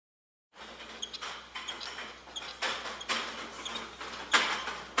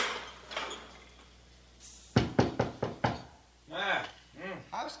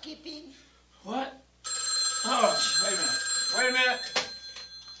housekeeping? What? Oh, wait a minute.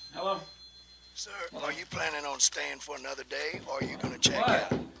 Hello? Sir, are you planning on staying for another day, or are you going to check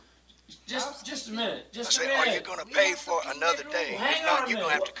What? out? Just a minute. I say, are you going to pay for another day? Hang If not, on a you're going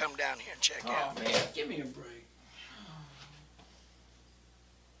to have minute. to come down here and check Oh, out. man, give me a break.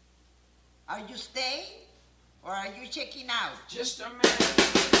 Are you staying or are you checking out? Just a minute.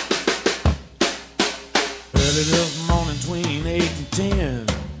 Early this morning between 8 and 10,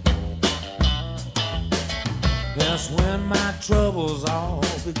 that's when my troubles all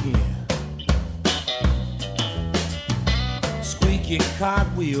begin. Squeaky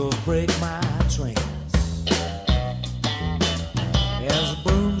cartwheels break my trance, as the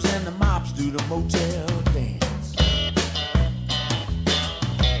brooms and the mops do the motel dance.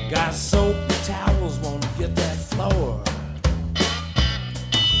 Got soap and towels, wanna get that floor.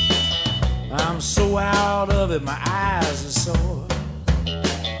 I'm so out of it, my eyes are sore.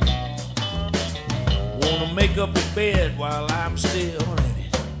 Wanna make up the bed while I'm still in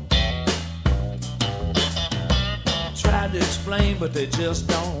it. Tried to explain, but they just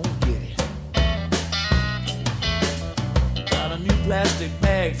don't get it. Got a new plastic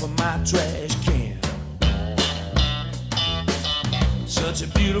bag for my trash can. Such a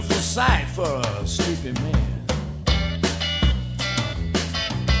beautiful sight for a sleeping man.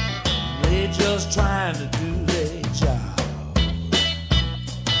 They just trying to do their job,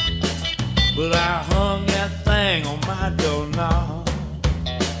 but I hung that thing on my doorknob.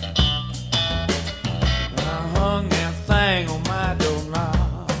 I hung that thing on my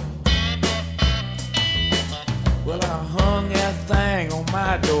doorknob. Well, I hung that thing on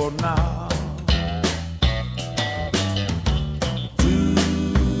my doorknob. Do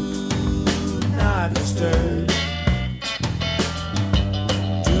not disturb.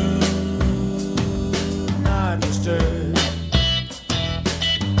 Disturb.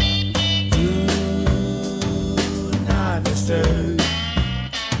 Do not disturb.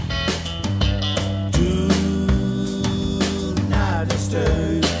 Do not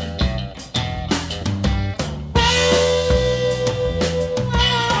disturb.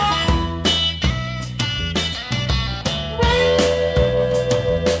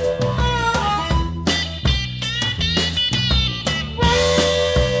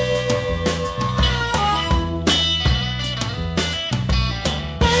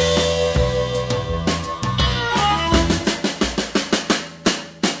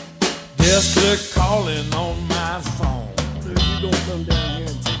 Just click calling on my phone. So you gonna come down here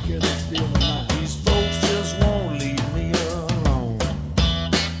and take care of this deal tonight? These folks just won't leave me alone.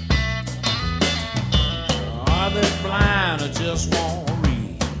 Are they blind or just won't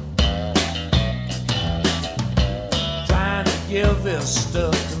read? Trying to give this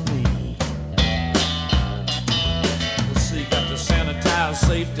stuff to me. Let's see, got the sanitized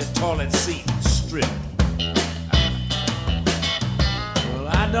safety toilet seat strip.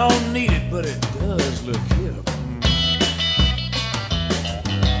 I don't need it, but it does look hip.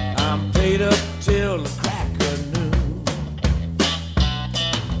 I'm paid up till the crack of noon,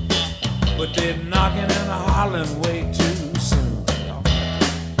 but they're knocking and hollering way too soon.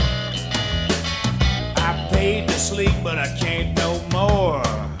 I paid to sleep, but I can't no more,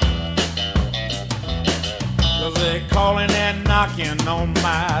 'cause they're calling and knocking on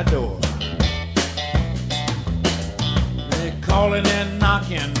my door. Calling and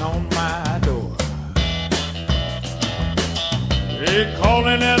knocking on my door. They're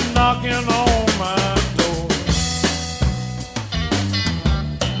calling and knocking on my door.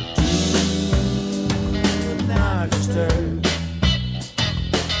 Do not disturb.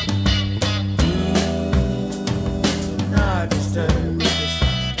 Do not disturb.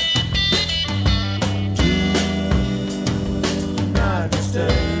 Do not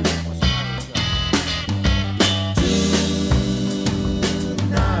disturb.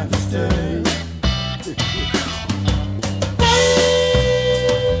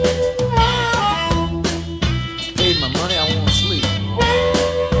 Paid my money, I won't sleep.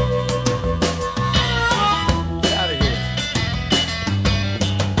 Get out of here.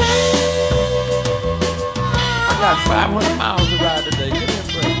 I got 500 miles to ride today. Give me a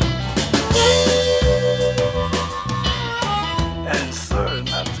break. And sir,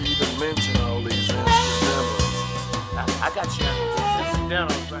 not to even mention all these incidentals. I got you.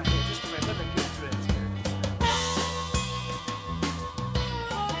 Incidentals right here. Just a minute. Let me get dressed here.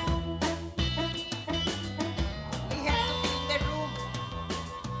 We have to clean the room.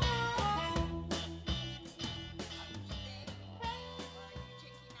 Are you staying or are you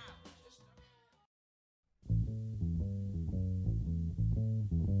checking out?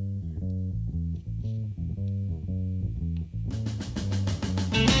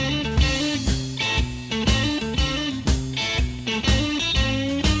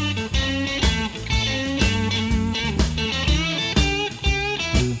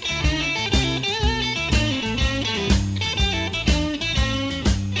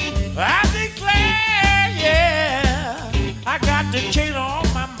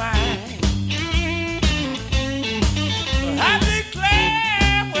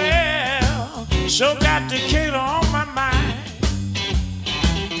 Sure got Decatur on my mind.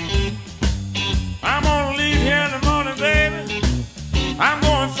 I'm gonna leave here in the morning, baby. I'm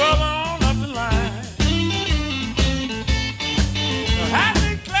going further on up the line. I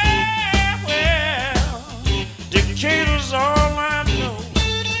declare, well, Decatur's all I know.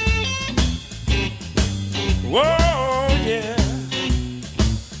 Whoa, yeah.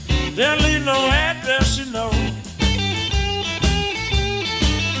 They'll leave no address, you know.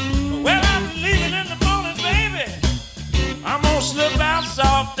 Well, I'm leaving in the morning, baby. I'm gonna slip out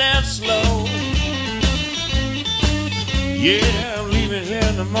soft and slow. Yeah, I'm leaving here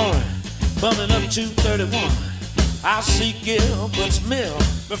in the morning, bumping up 231. I'll see Gilbert's Mill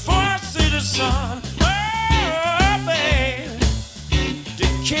before I see the sun. Oh, baby,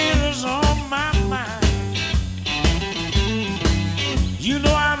 Decatur's on my mind. You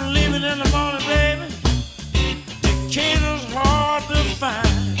know I'm leaving in the morning, baby. Decatur's hard to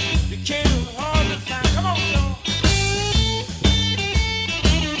find. Decatur's hard to find. Come on, y'all.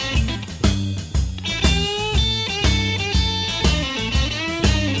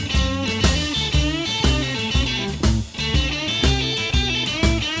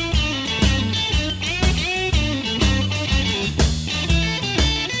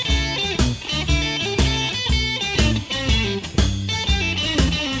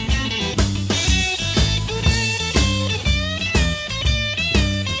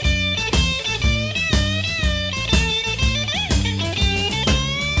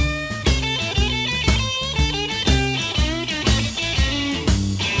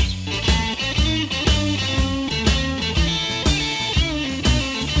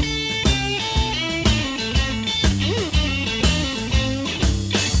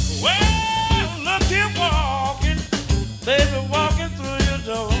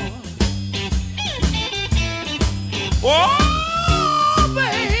 Oh,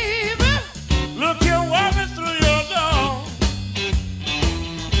 baby, look, you're walking through your door.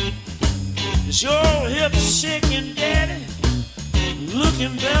 It's your hips shaking, daddy,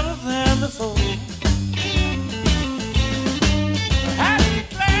 looking better than before. I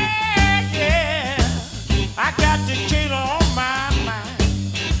declare, yeah, I got Decatur on my mind.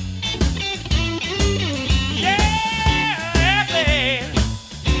 Yeah, baby,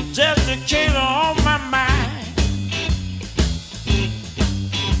 just Decatur on my mind.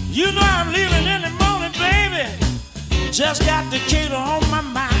 You know I'm leaving in the morning, baby. Just got Decatur on my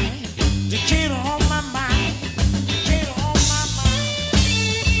mind. Decatur on my mind. Decatur on my mind.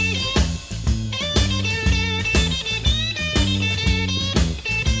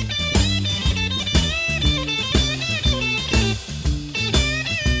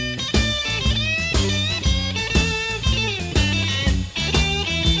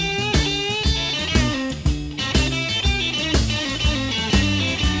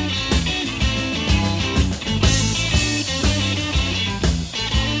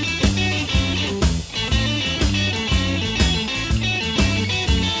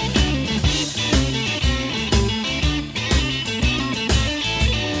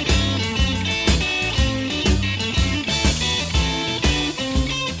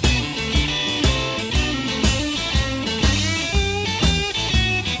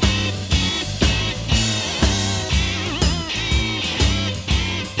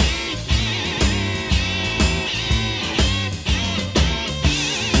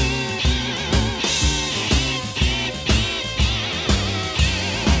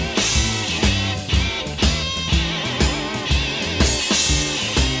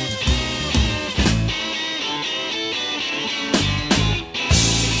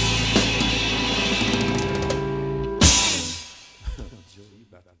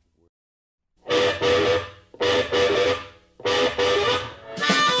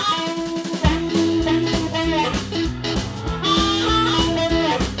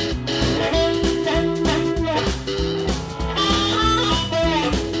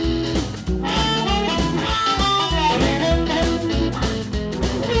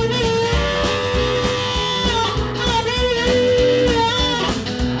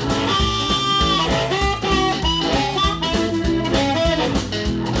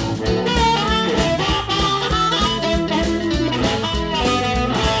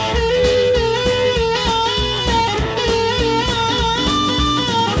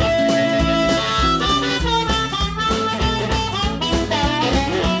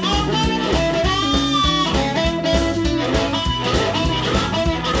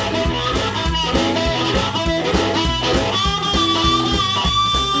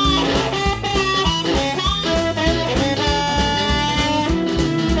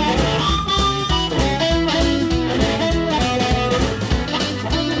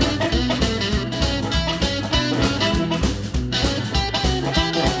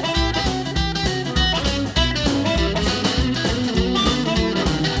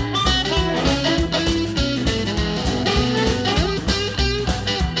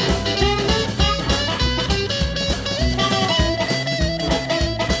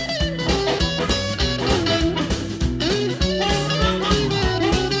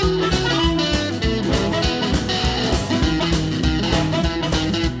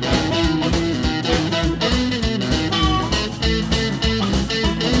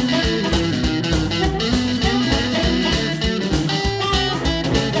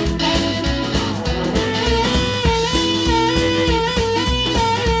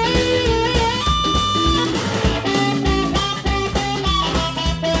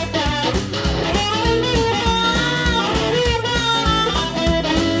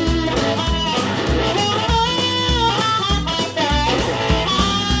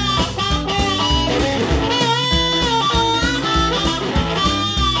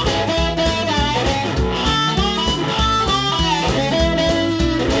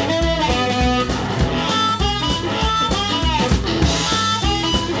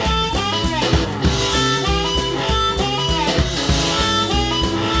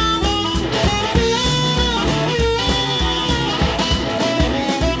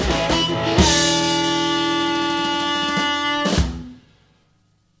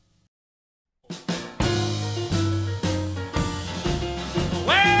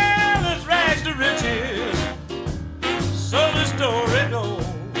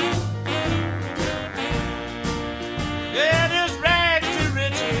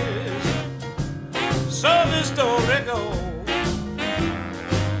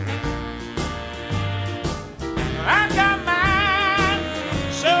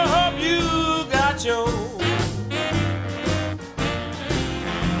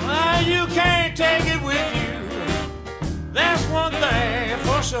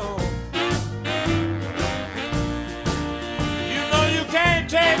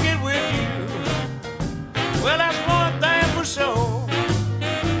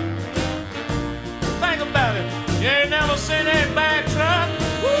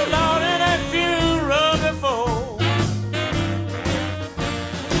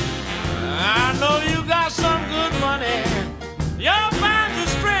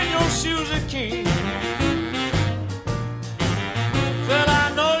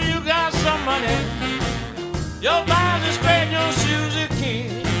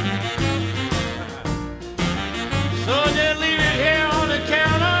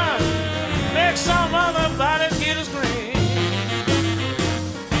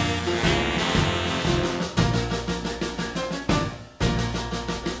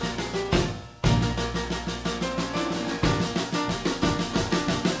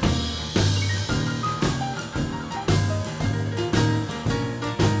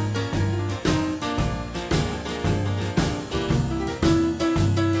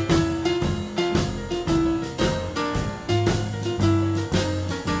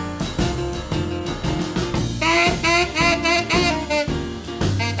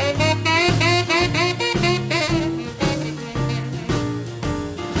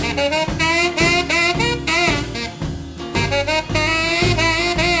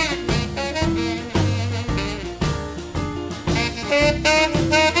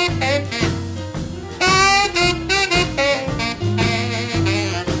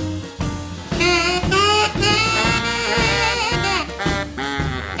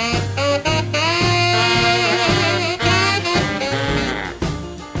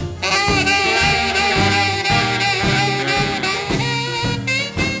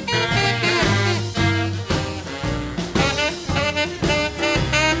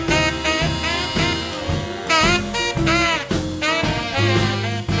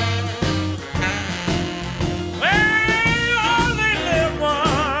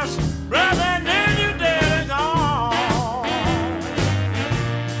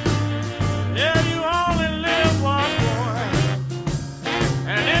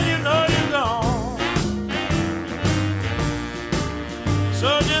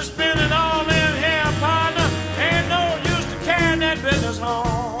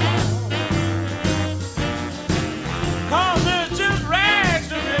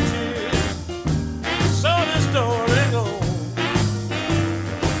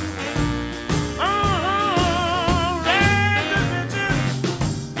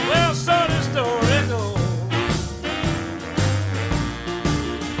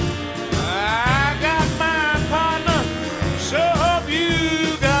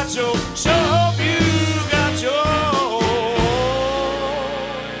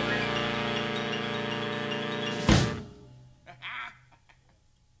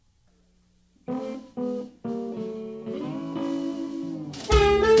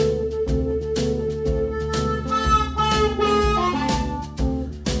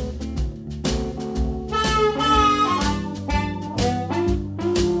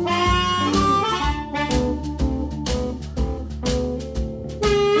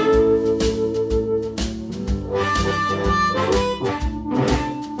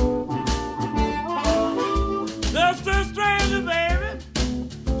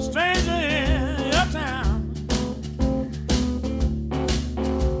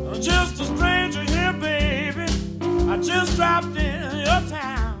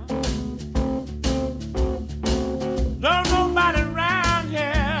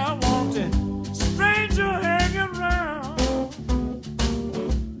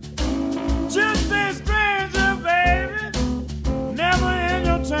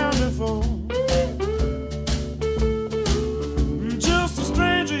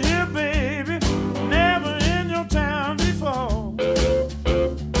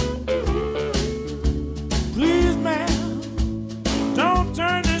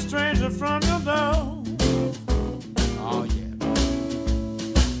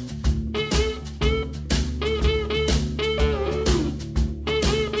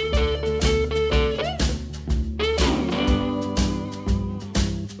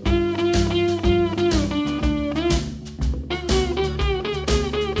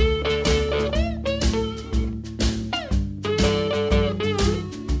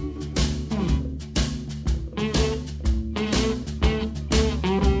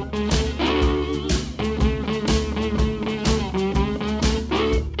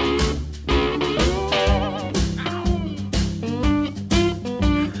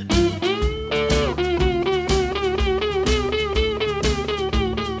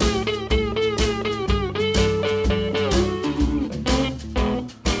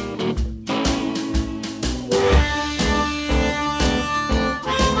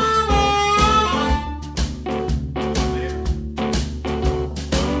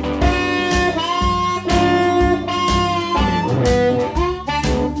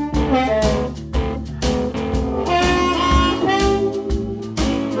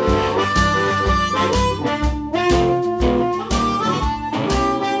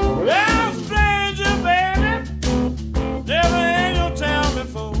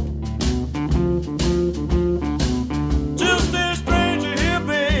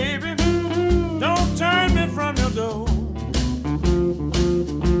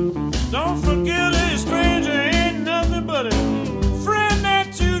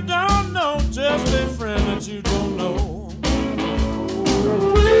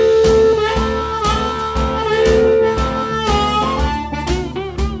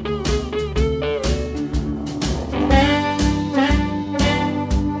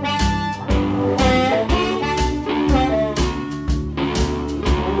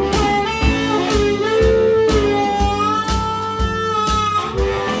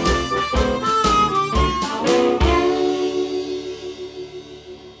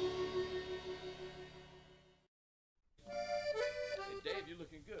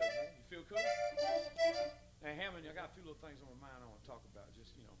 huh? You feel cool? Hey, Hammond, I got a few little things on my mind I want to talk about.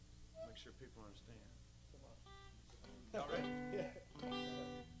 Just, you know, make sure people understand. Come on. Y'all ready? Yeah.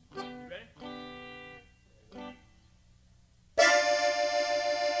 You ready?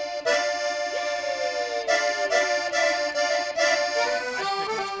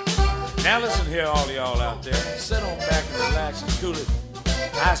 Now listen here, all of y'all out there. Sit on back and relax and cool it.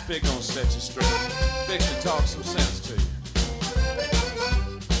 Icepick gonna set you straight. Fix to talk some sense to you.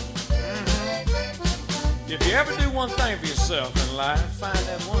 If you ever do one thing for yourself in life, find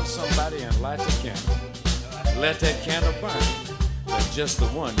that one somebody and light the candle. Let that candle burn. Let just the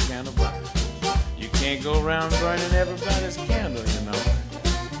one candle burn. You can't go around burning everybody's candle, you know.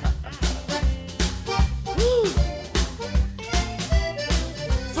 Woo!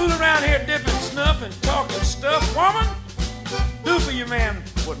 Fool around here dipping snuff and talking stuff, woman. Do for your man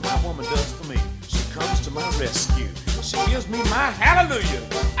what my woman does for me. She comes to my rescue. She gives me my hallelujah.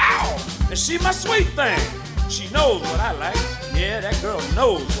 Ow! And she my sweet thing. She knows what I like. Yeah, that girl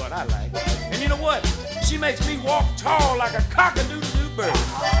knows what I like. And you know what? She makes me walk tall like a cock-a-doodle-doo bird.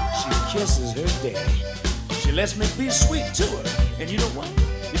 She kisses her daddy. She lets me be sweet to her. And you know what?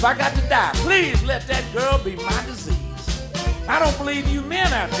 If I got to die, please let that girl be my disease. I don't believe you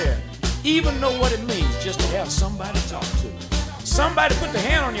men out there even know what it means just to have somebody to talk to. Somebody put their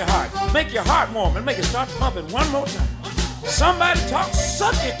hand on your heart, make your heart warm, and make it start pumping one more time. Somebody talk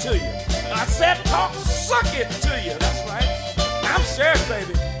suck it to you. I said talk suck it to you. That's right. I'm serious,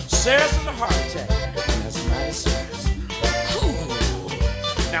 baby. Serious as a heart attack. And that's mighty serious.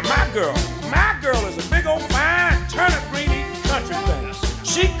 Ooh. Now my girl is a big old fine turnip green eating country thing.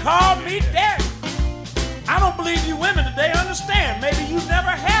 She called me daddy. I don't believe you women today understand. Maybe you've never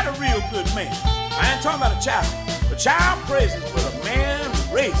had a real good man. I ain't talking about a child. A child praises, but a man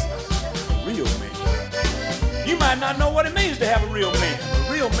raises a real man. You might not know what it means to have a real man.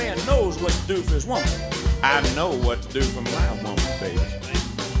 A real man knows what to do for his woman. I know what to do for my woman, baby.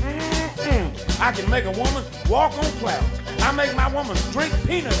 I can make a woman walk on clouds. I make my woman drink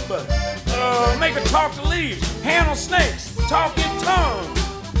peanut butter. Make her talk to leaves, handle snakes, talk in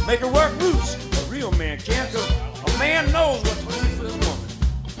tongues, make her work roots. A real man can't, cause a man knows what to do for his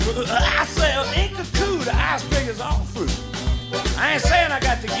woman. I say, ain't the coup, the Icepick is all fruit. I ain't saying I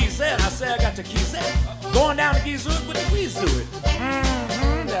got the geezette, I say I got the geezette. Going down to Gizoot with the Weezoot.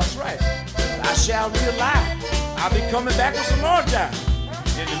 That's right. I shall realize I'll be coming back with some more time.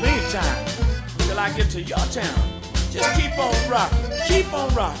 In the meantime, till I get to your town, just keep on rocking, keep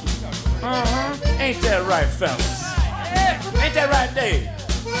on rocking. Ain't that right, fellas? Ain't that right, Dave?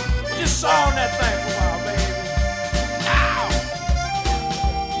 Just saw on that thing for a while, baby.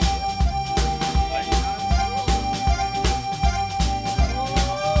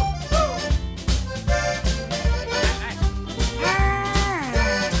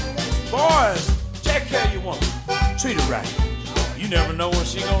 Boys, take care of your woman. Treat her right. You never know when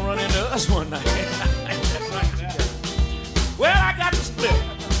she gonna run into us one night. Well, I got to split.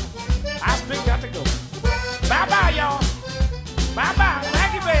 Icepick got to go. Bye-bye, y'all. Bye-bye.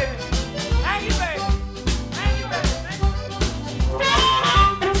 Thank you, baby. Thank you, baby. Thank you, baby. Thank you.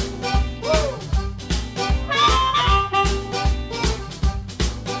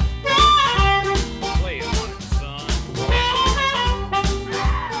 Play it, son.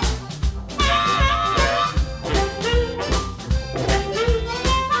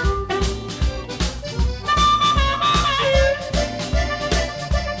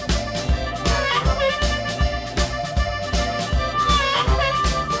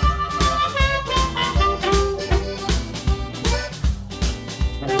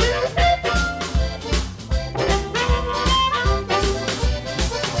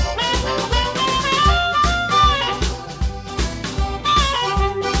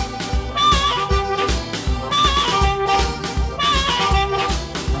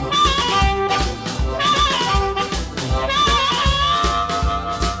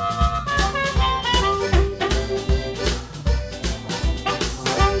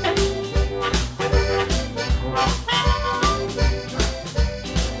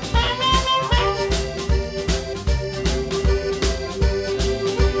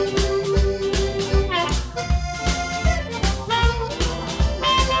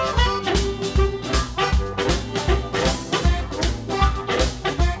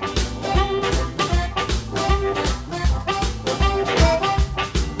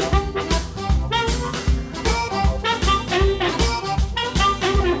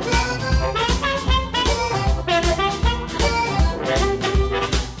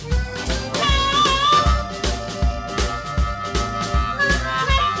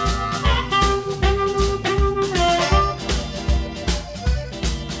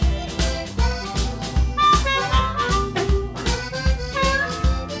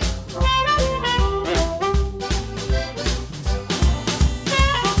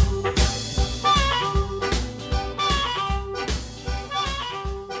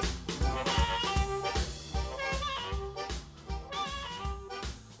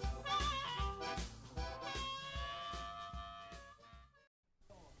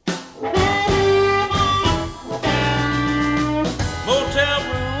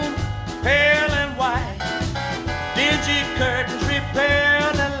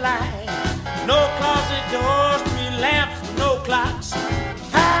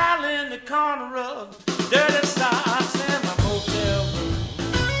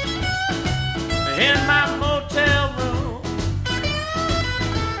 in my motel room.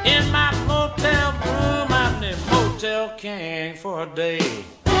 In my motel room, I'm the Motel King for a day.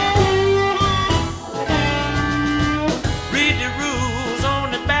 Read the rules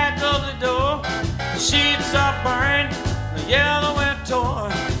on the back of the door. The sheets are burned, the yellow and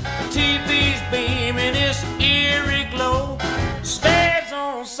torn. The TV's beaming its eerie glow. Stays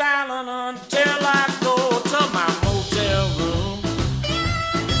on silent until I go to my motel room.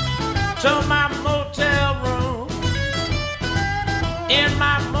 To my motel room. In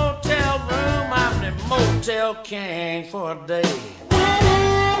my motel room, I'm the Motel King for a day.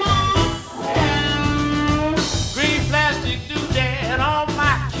 Green plastic doodad on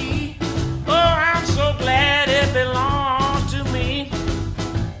my key. Oh, I'm so glad it belongs to me.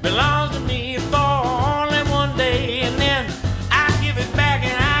 Belongs to me for only one day, and then I give it back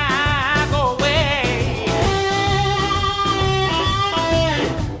and I go away.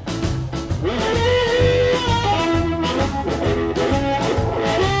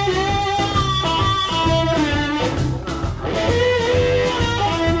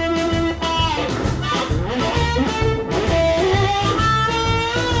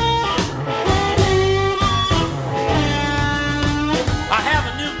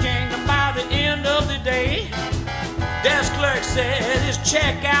 Desk clerk said his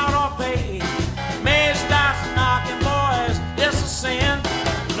check out or pay. Maid starts knocking, boys, it's a sin.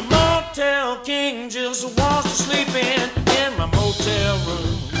 The Motel King just wants to sleep in my motel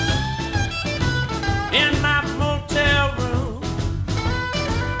room. In my motel room.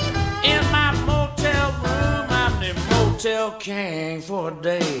 In my motel room, I'm the Motel King for a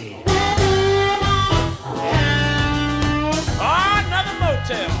day. Oh, another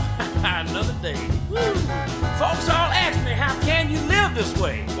motel. Another day. Woo. Folks all ask me, how can you live this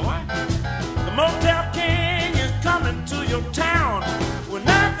way, boy? The Motel King is coming to your town with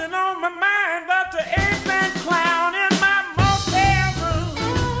nothing on my mind but the ape-man clown in my motel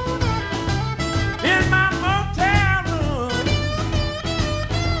room. In my motel room.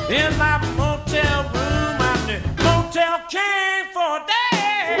 In my motel room, I'm the Motel King for a day.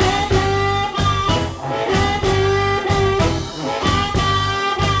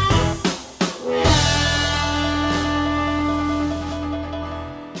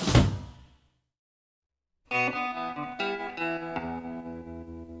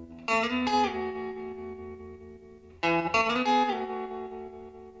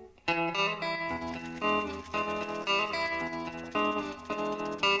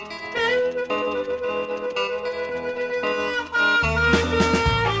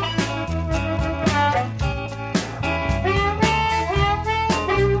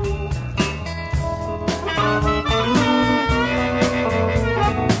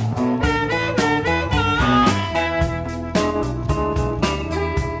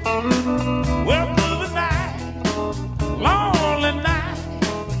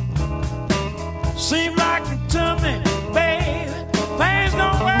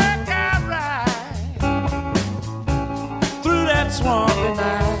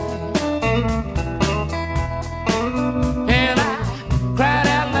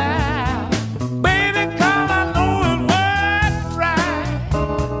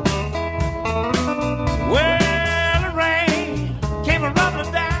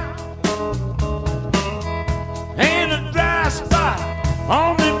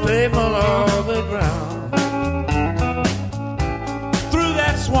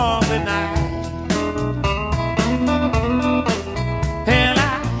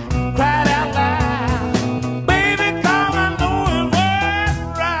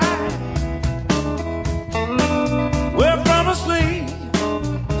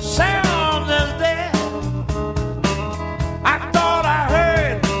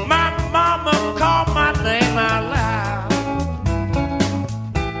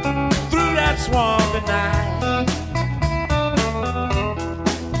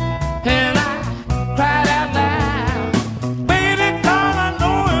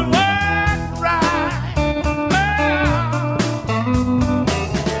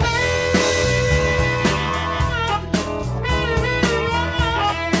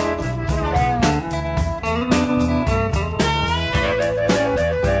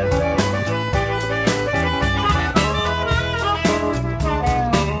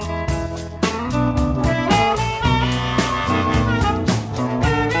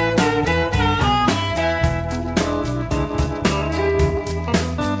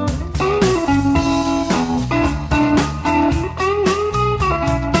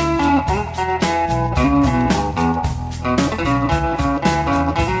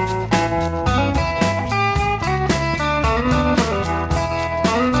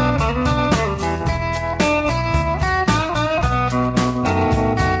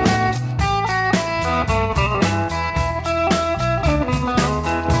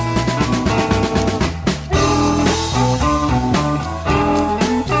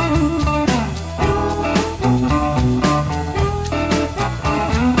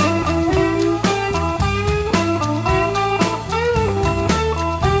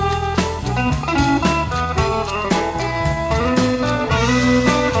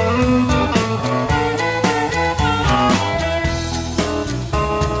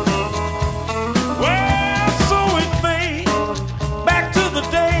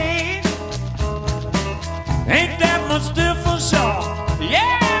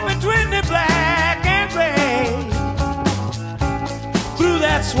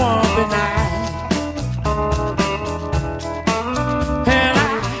 swampy night. And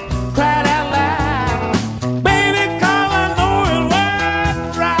I cried out loud, baby, 'cause I know it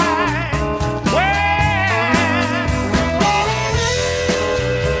wasn't right.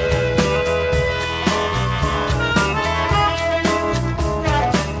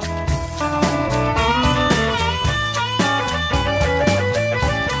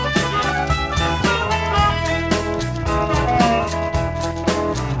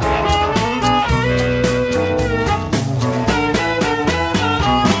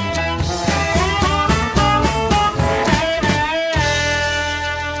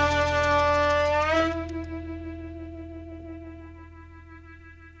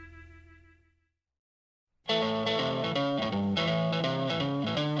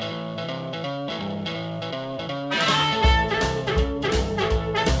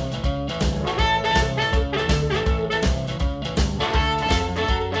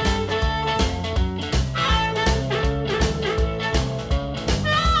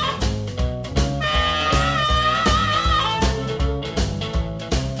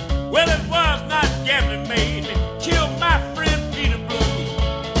 Well, it was not gambling made me kill my friend Peter Blue.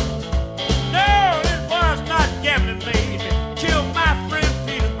 No, it was not gambling made me kill my friend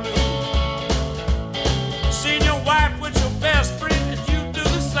Peter Blue. Seeing your wife with your best friend, you do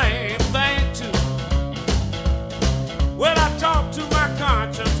the same thing too. Well, I talked to my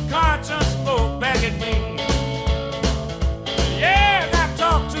conscience, conscience spoke back at me. Yeah, and I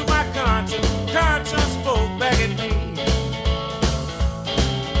talked to my conscience, conscience spoke back at me.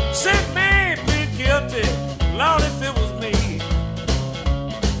 Said, man, plead guilty, Lord, if it was me.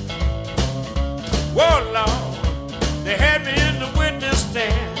 Whoa, Lord, they had me in the witness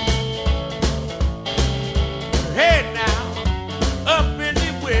stand. Head now, up in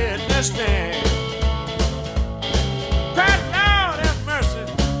the witness stand. Cried, Lord, have mercy,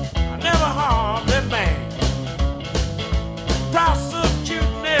 I never harmed that man.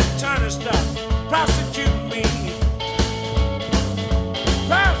 Prosecuting that attorney stuff, prosecuting me.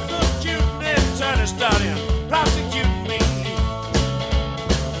 Prosecuting that attorney starting, prosecuting me.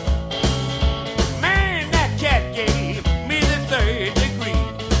 Man, that cat gave me the 3rd degree.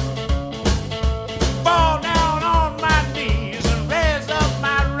 Fall down on my knees and raise up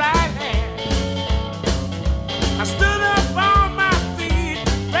my right hand. I stood up on my feet,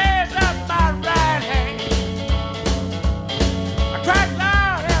 raised up my right hand. I cried,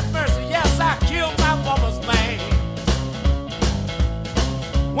 Lord, have mercy, yes, I killed my woman's man.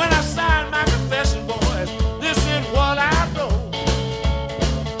 When I signed my confession, boy,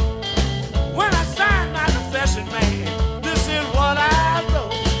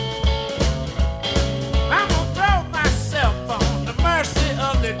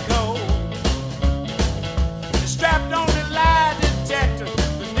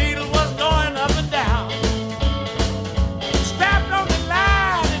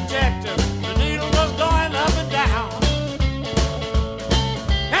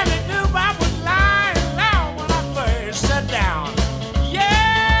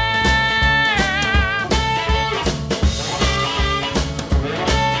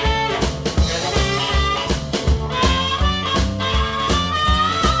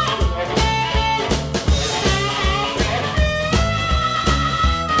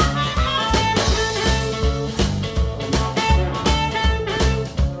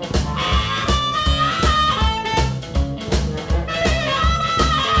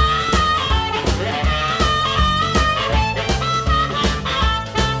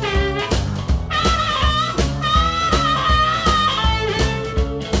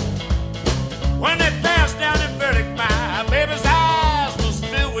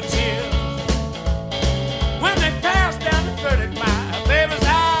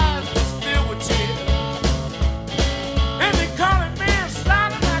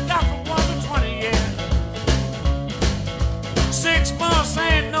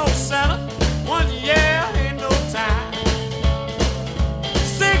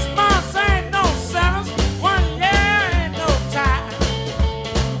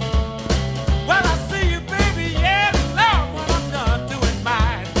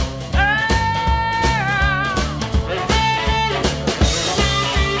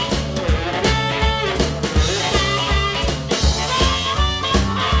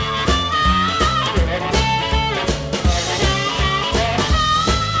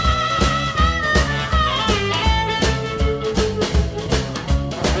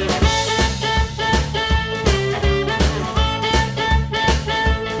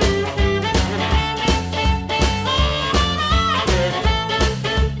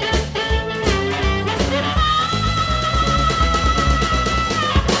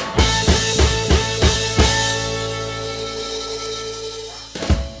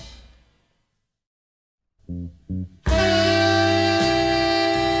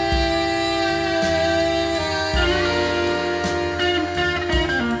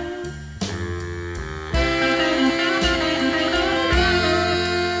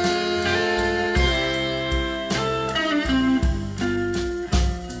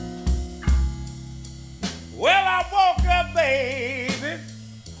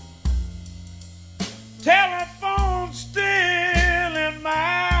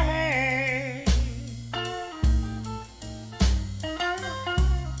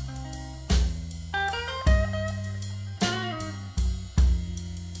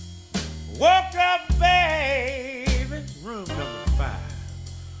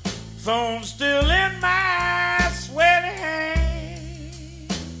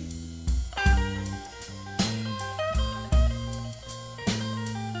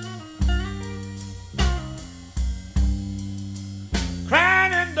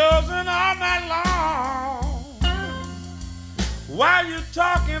 you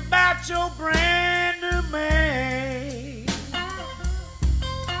talking about your brand new man.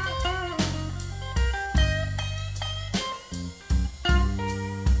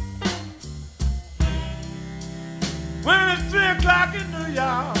 When it's 3 o'clock in New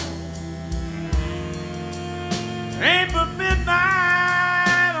York, ain't but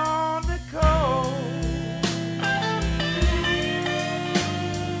midnight on the coast.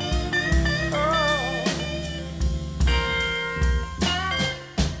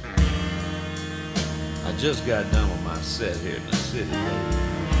 I just got done with my set here in the city, baby.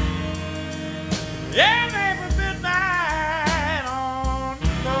 Yeah, it ain't but midnight on the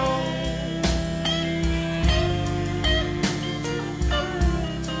coast.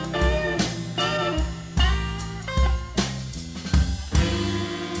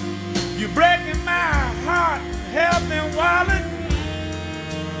 You breaking my heart, health and wallet,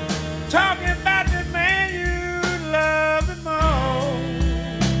 talking about the man you love the most.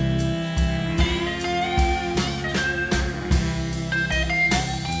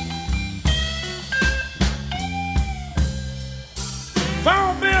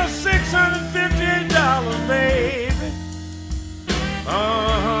 Phone bill $658, baby.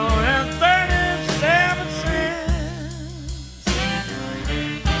 And 37 cents.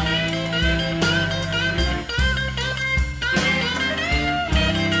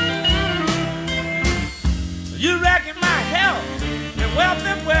 You wrecking my health and wealth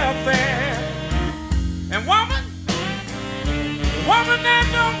and welfare. And woman, that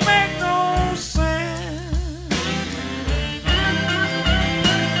don't make no sense.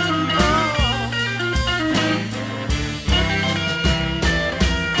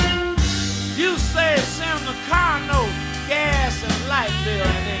 You say send the car note, gas and light bill,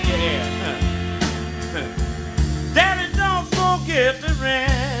 and then you're here. Daddy, don't forget the rent.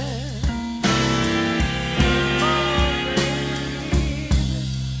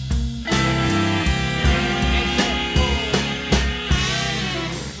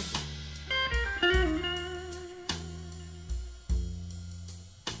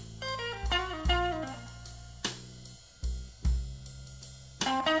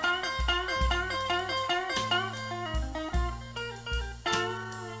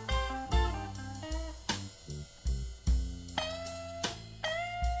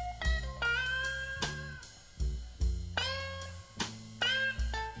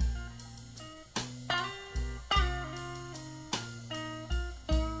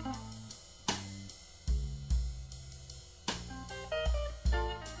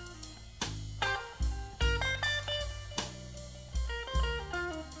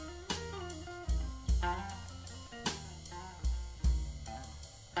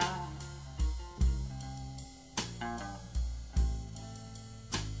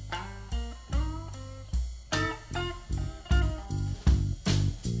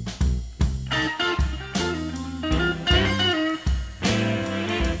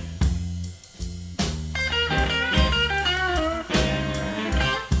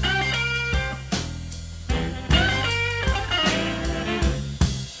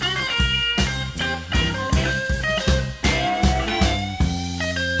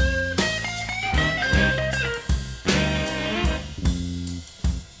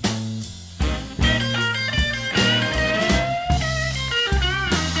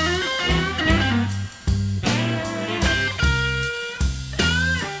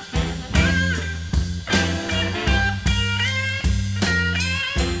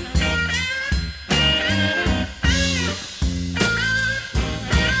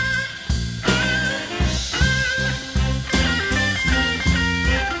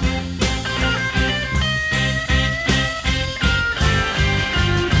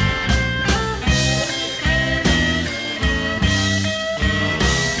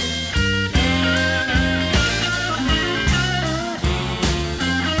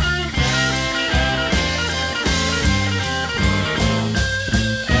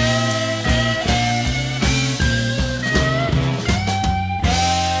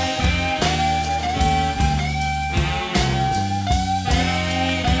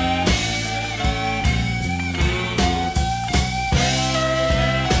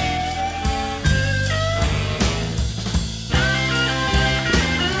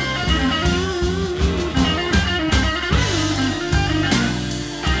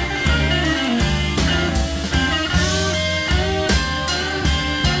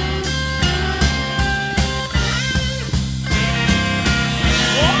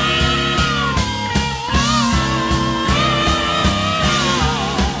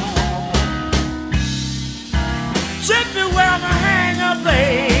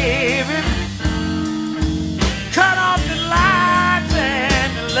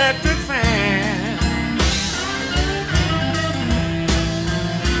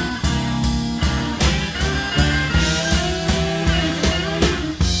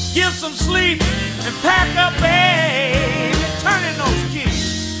 Pack up, baby, turn in those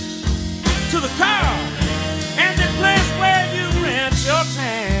keys to the car and the place where you rent your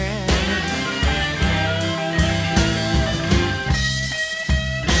tan.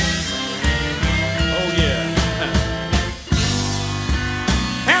 Oh yeah.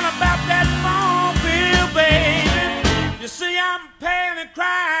 And about that phone bill, baby, you see I'm paying and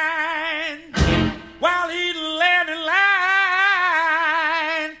crying while he's laying in line.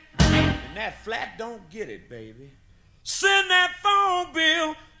 And that flat don't get it, baby. Send that phone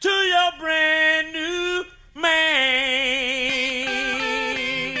bill to your brand new man.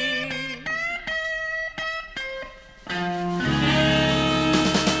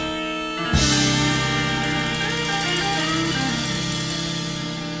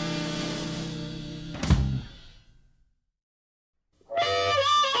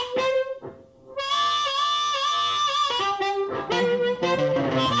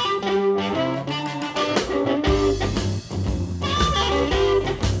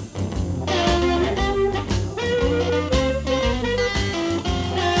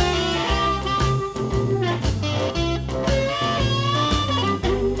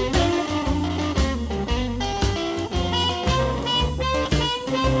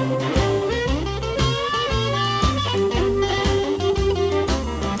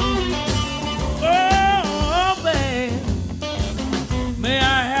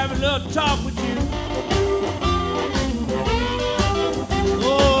 Talk with you.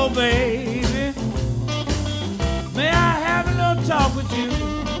 Oh, baby, may I have a little talk with you?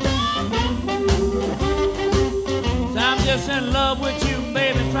 I'm just in love with you,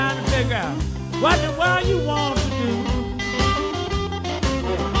 baby, trying to figure out what the world you want to do.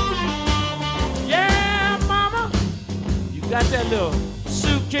 Yeah, mama, you got that little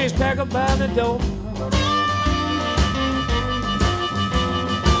suitcase packed up by the door.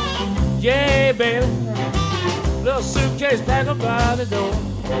 Yeah, baby, little suitcase packed up by the door.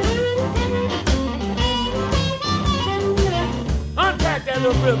 Unpack that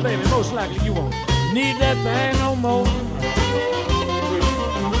little grip, baby, most likely you won't need that thing no more.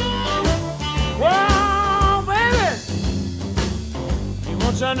 Whoa, baby, you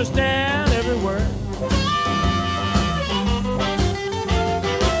want to understand every word.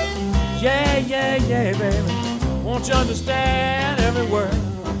 Yeah, yeah, yeah, baby, won't you understand every word.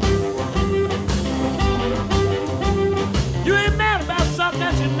 You ain't mad about something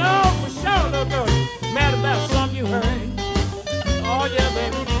that you know for sure, little girl. You're mad about something you heard. Oh, yeah,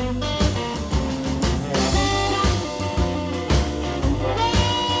 baby.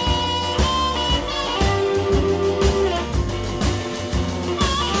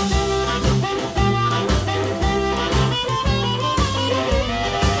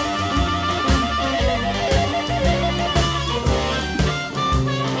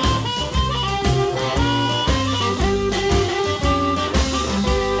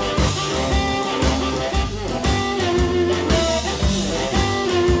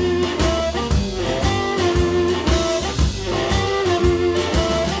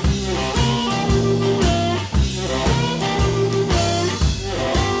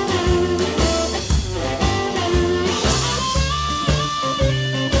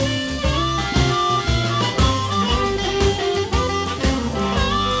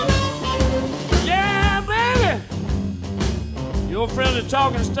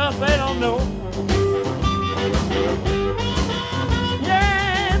 Talking stuff they don't know.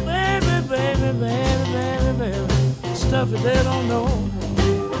 Yeah, baby, baby, baby, baby, baby, stuff that they don't know.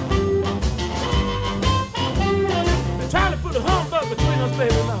 They're trying to put a humbug between us,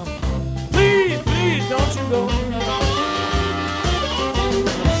 baby, now. Please, please, don't you go.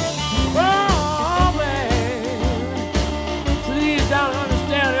 Oh, baby, please don't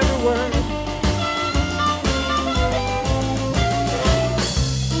understand every word.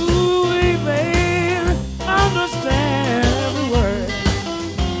 Understand every word.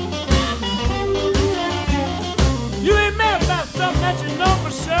 You ain't mad about something that you know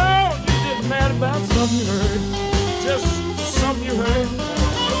for sure. You just mad about something you heard. Just something you heard.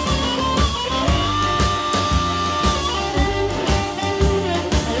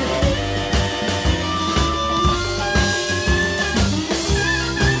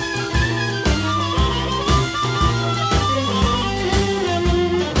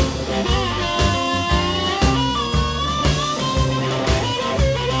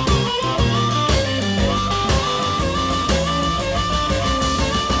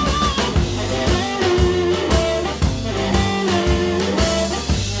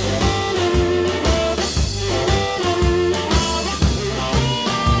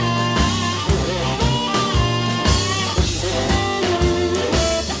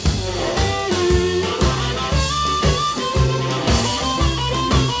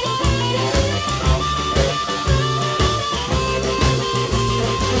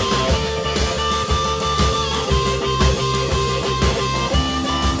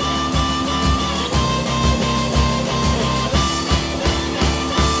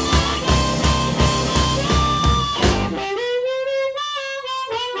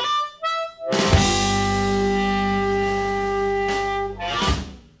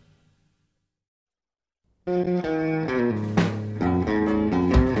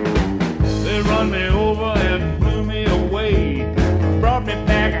 run me over and blew me away. Brought me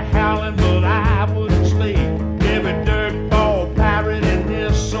back a howling, but I wouldn't stay. Every dirtball pirate in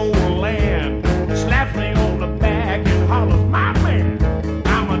this old land slaps me on the back and hollers, my man.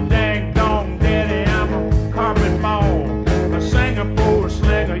 I'm a dang dong daddy, I'm a carpet ball, a Singapore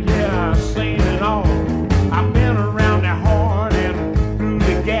slinger, yeah, I seen it all. I've been around the horn and through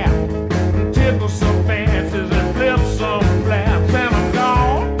the gap, tickle some fancies and flip some flaps, and I'm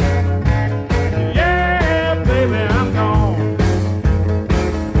gone. Yeah, baby, I'm gone.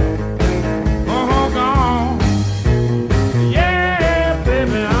 Gone. Yeah,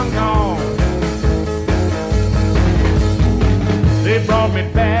 baby, I'm gone. They brought me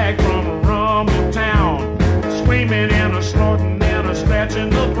back